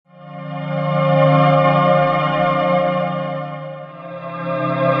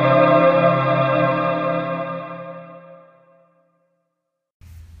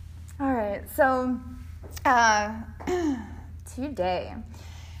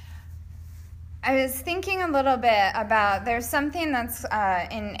I was thinking a little bit about, there's something that's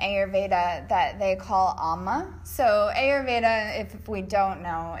in Ayurveda that they call Amma. So Ayurveda, if we don't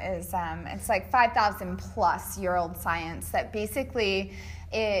know, is it's like 5,000 plus year old science that basically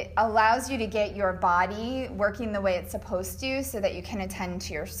it allows you to get your body working the way it's supposed to so that you can attend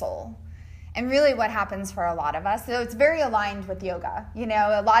to your soul. And really what happens for a lot of us, so it's very aligned with yoga. You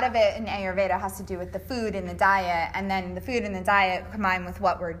know, a lot of it in Ayurveda has to do with the food and the diet, and then the food and the diet combined with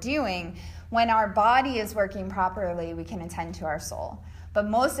what we're doing. When our body is working properly, we can attend to our soul. But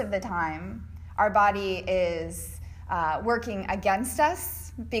most of the time, our body is working against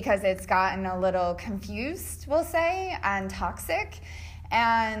us because it's gotten a little confused, we'll say, and toxic.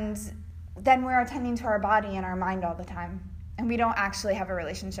 And then we're attending to our body and our mind all the time. And we don't actually have a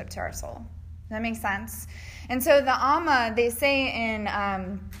relationship to our soul. Does that make sense? And so the Amma, they say in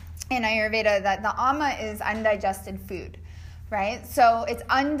Ayurveda that the Amma is undigested food, right? So it's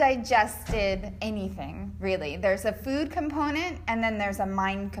undigested anything, really. There's a food component and then there's a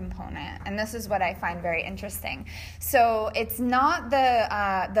mind component. And this is what I find very interesting. So it's not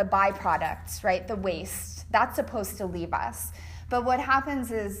the byproducts, right? The waste. That's supposed to leave us. But what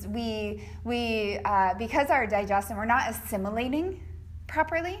happens is we because our digestion, we're not assimilating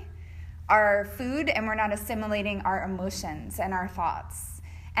properly our food, and we're not assimilating our emotions and our thoughts.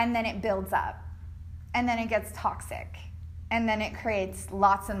 And then it builds up. And then it gets toxic. And then it creates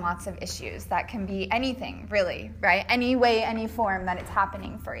lots and lots of issues that can be anything, really, right? Any way, any form that it's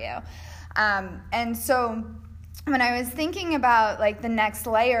happening for you. And so when I was thinking about like the next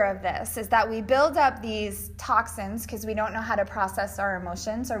layer of this is that we build up these toxins because we don't know how to process our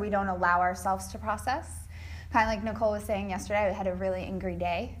emotions, or we don't allow ourselves to process. Kind of like Nicole was saying yesterday, I had a really angry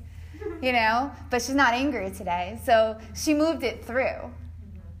day, you know, but she's not angry today. So she moved it through.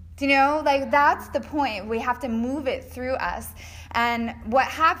 Do you know, like that's the point. We have to move it through us. And what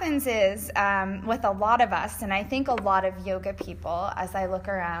happens is with a lot of us, and I think a lot of yoga people, as I look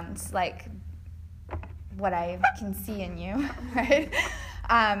around, like what I can see in you, right?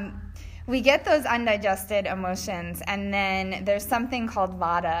 We get those undigested emotions, and then there's something called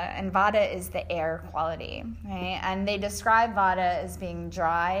vata, and vata is the air quality, right? And they describe vata as being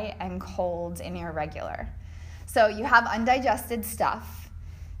dry and cold and irregular. So you have undigested stuff,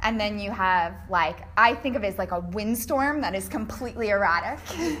 and then you have, like, I think of it as like a windstorm that is completely erratic.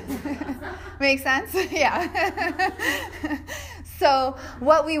 Make sense? Yeah. So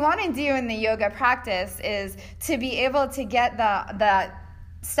what we want to do in the yoga practice is to be able to get the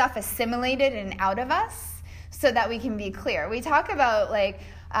stuff assimilated and out of us so that we can be clear. We talk about like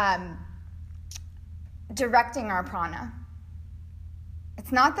directing our prana.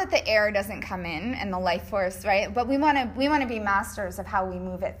 It's not that the air doesn't come in and the life force, right? But we want to be masters of how we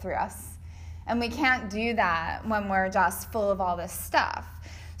move it through us. And we can't do that when we're just full of all this stuff.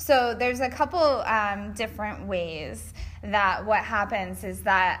 So there's a couple different ways that what happens is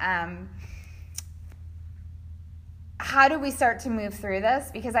that how do we start to move through this?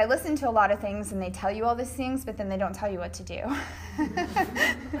 Because I listen to a lot of things and they tell you all these things, but then they don't tell you what to do.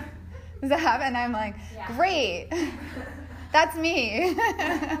 Does that happen? I'm like, yeah. Great. That's me.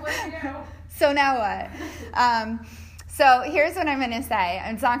 So now what? So here's what I'm going to say.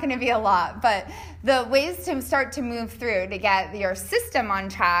 It's not going to be a lot, but the ways to start to move through to get your system on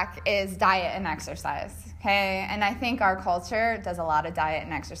track is diet and exercise. Okay, and I think our culture does a lot of diet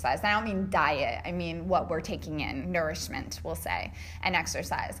and exercise. And I don't mean diet, I mean what we're taking in, nourishment, we'll say, and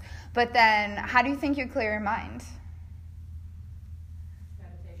exercise. But then, how do you think you clear your mind?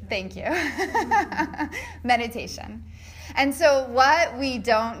 Meditation. Thank you. Meditation. And so what we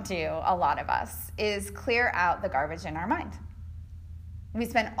don't do, a lot of us, is clear out the garbage in our mind. We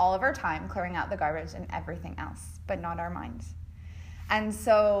spend all of our time clearing out the garbage in everything else, but not our minds. And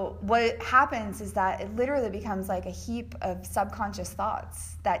so what happens is that it literally becomes like a heap of subconscious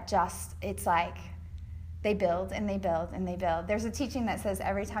thoughts that just, it's like they build and they build and they build. There's a teaching that says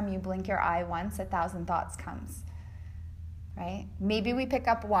every time you blink your eye once, 1,000 thoughts comes, right? Maybe we pick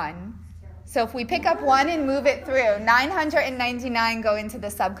up one. So if we pick up one and move it through, 999 go into the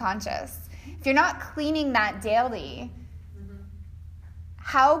subconscious. If you're not cleaning that daily,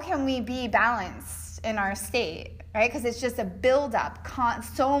 how can we be balanced in our state? Right? Because it's just a buildup,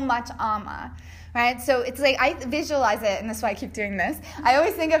 so much amma, right? So it's like, I visualize it, and that's why I keep doing this. I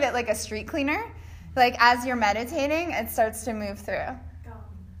always think of it like a street cleaner. Like as you're meditating, it starts to move through.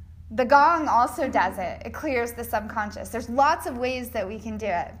 The gong also does it. It clears the subconscious. There's lots of ways that we can do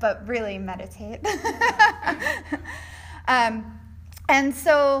it, but really meditate. And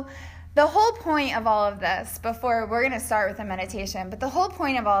so the whole point of all of this, before we're going to start with the meditation, but the whole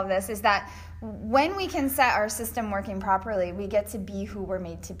point of all of this is that when we can set our system working properly, we get to be who we're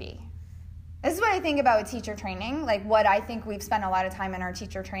made to be. This is what I think about teacher training. Like what I think we've spent a lot of time in our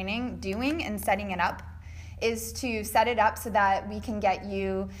teacher training doing and setting it up is to set it up so that we can get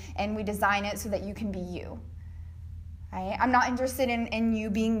you, and we design it so that you can be you. Right? I'm not interested in you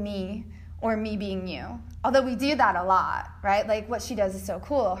being me or me being you. Although we do that a lot, right? Like what she does is so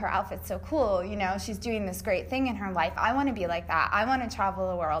cool. Her outfit's so cool. You know, she's doing this great thing in her life. I want to be like that. I want to travel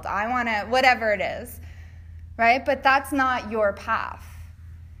the world. I want to, whatever it is, right? But that's not your path.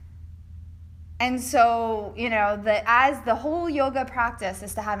 And so, you know, as the whole yoga practice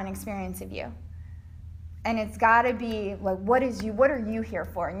is to have an experience of you. And it's got to be like, what are you here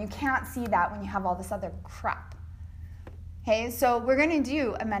for? And you can't see that when you have all this other crap. Okay, so we're going to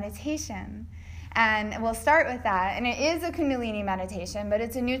do a meditation. And we'll start with that. And it is a Kundalini meditation, but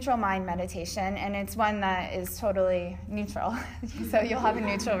it's a neutral mind meditation. And it's one that is totally neutral. So you'll have a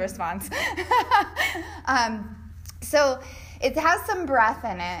neutral response. So it has some breath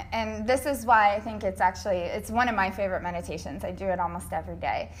in it. And this is why I think it's one of my favorite meditations. I do it almost every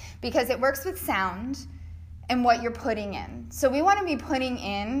day. Because it works with sound and what you're putting in. So we want to be bringing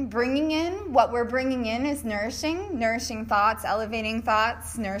in, what we're bringing in is nourishing thoughts, elevating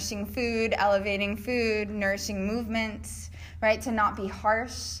thoughts, nourishing food, elevating food, nourishing movement, right? To not be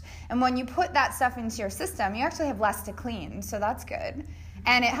harsh. And when you put that stuff into your system, you actually have less to clean, so that's good.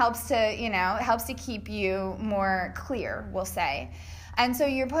 And it helps to keep you more clear, we'll say. And so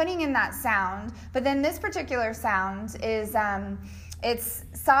you're putting in that sound, but then this particular sound is, it's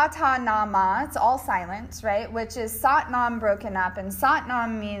Satanama, it's all silent, right? Which is Satnam broken up, and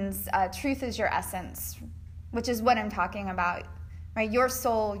Satnam means truth is your essence, which is what I'm talking about, right? Your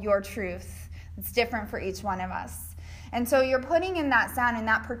soul, your truth. It's different for each one of us. And so you're putting in that sound, and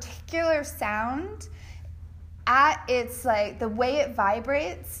that particular sound, at its like the way it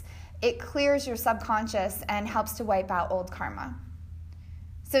vibrates, it clears your subconscious and helps to wipe out old karma.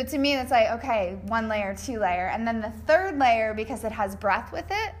 So to me, it's like, okay, 1 layer, 2 layer. And then the third layer, because it has breath with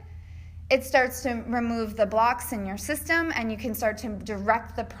it, it starts to remove the blocks in your system, and you can start to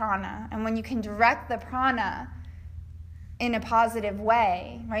direct the prana. And when you can direct the prana in a positive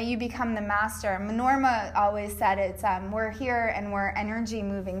way, right, you become the master. Norma always said it's, we're here and we're energy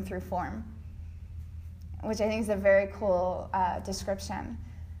moving through form, which I think is a very cool description.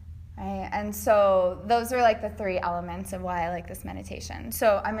 Right? And so those are like the 3 elements of why I like this meditation.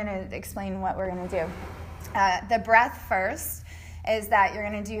 So I'm going to explain what we're going to do. The breath first is that you're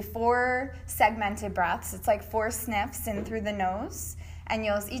going to do 4 segmented breaths. It's like 4 sniffs in through the nose. And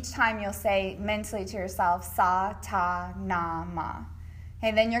each time you'll say mentally to yourself, sa, ta, na, ma.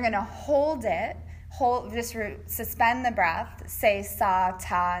 Okay, then you're going to hold it. Suspend the breath. Say sa,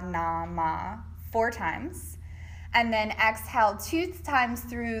 ta, na, ma 4 times. And then exhale 2 times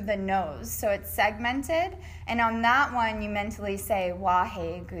through the nose. So it's segmented. And on that one, you mentally say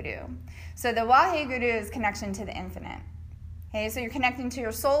Wahe Guru. So the Wahe Guru is connection to the infinite. Okay, so you're connecting to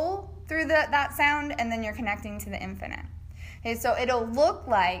your soul through that sound, and then you're connecting to the infinite. Okay, so it'll look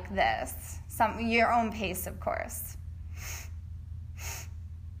like this, your own pace, of course.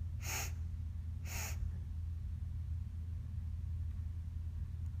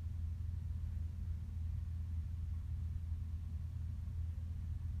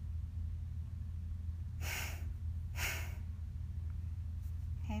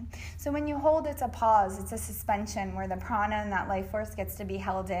 So when you hold, it's a pause, it's a suspension where the prana and that life force gets to be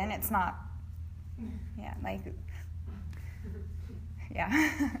held in. It's not,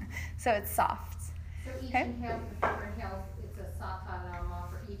 so it's soft. So each inhale, before inhale, it's a sa-ta-na-ma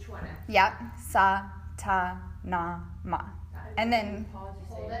for each one. Yep, sa-ta-na-ma. And then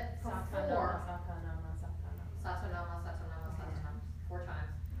hold it for 4. Sa-ta-na-ma, sa-ta-na-ma, sa-ta-na-ma, 4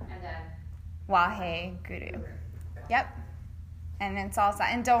 times. And then Wahe Guru. Yep. And it's also,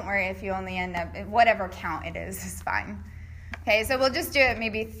 and don't worry if you only end up, whatever count it is fine. Okay, so we'll just do it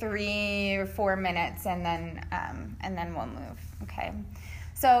maybe 3 or 4 minutes, and then we'll move. Okay,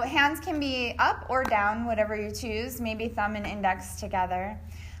 so hands can be up or down, whatever you choose. Maybe thumb and index together.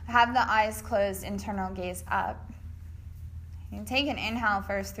 Have the eyes closed, internal gaze up. You can take an inhale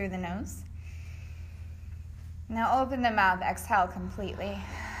first through the nose. Now open the mouth, exhale completely.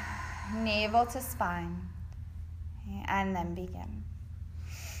 Navel to spine. And then begin.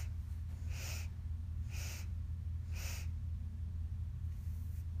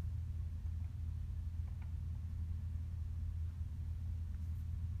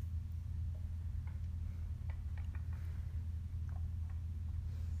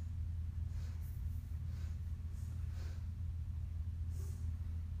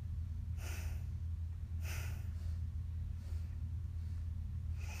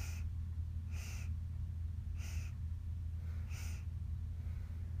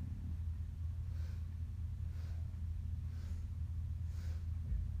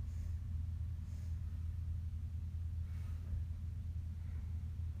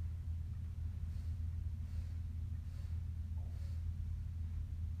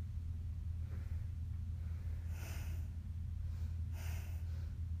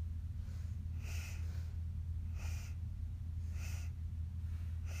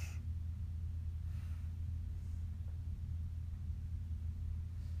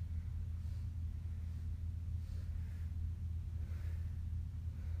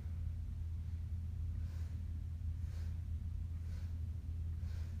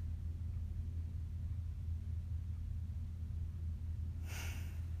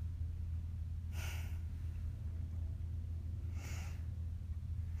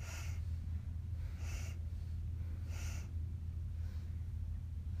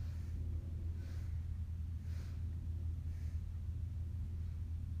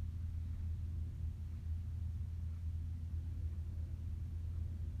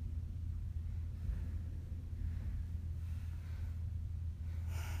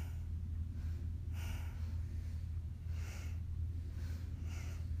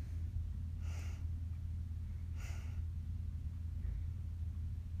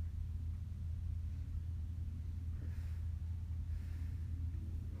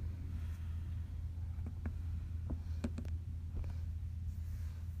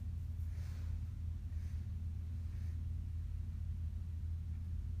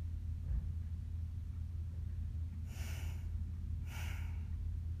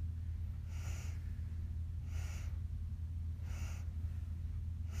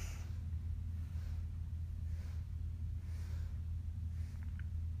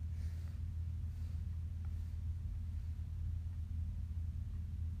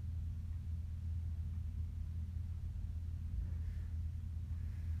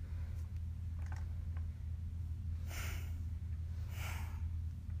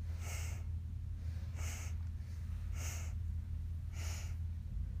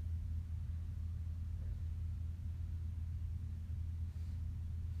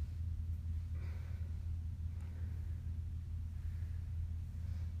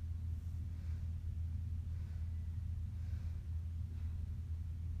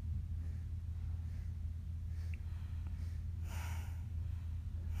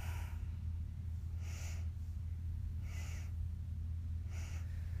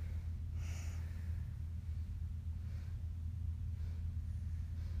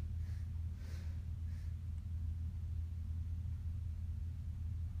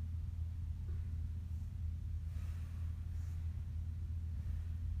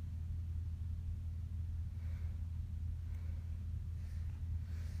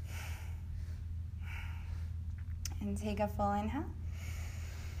 And take a full inhale.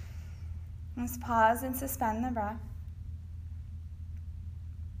 Let's pause and suspend the breath.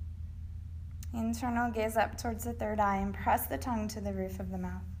 Internal gaze up towards the third eye and press the tongue to the roof of the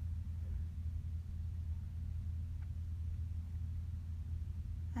mouth.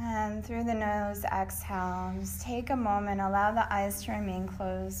 And through the nose, exhale. Just take a moment, allow the eyes to remain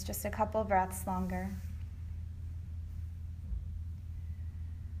closed, just a couple breaths longer.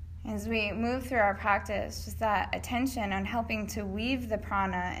 As we move through our practice, just that attention on helping to weave the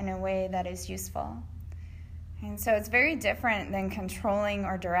prana in a way that is useful. And so it's very different than controlling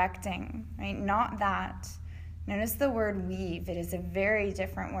or directing, right? Not that. Notice the word weave. It is a very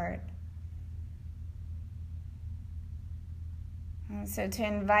different word. And so to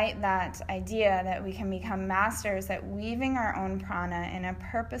invite that idea that we can become masters at weaving our own prana in a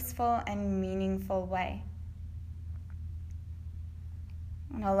purposeful and meaningful way.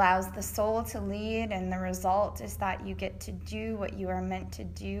 It allows the soul to lead, and the result is that you get to do what you are meant to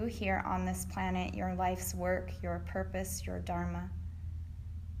do here on this planet, your life's work, your purpose, your dharma.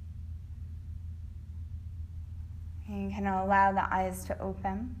 And you can allow the eyes to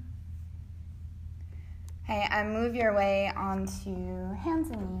open. Okay, and move your way onto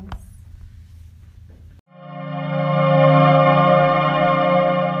hands and knees.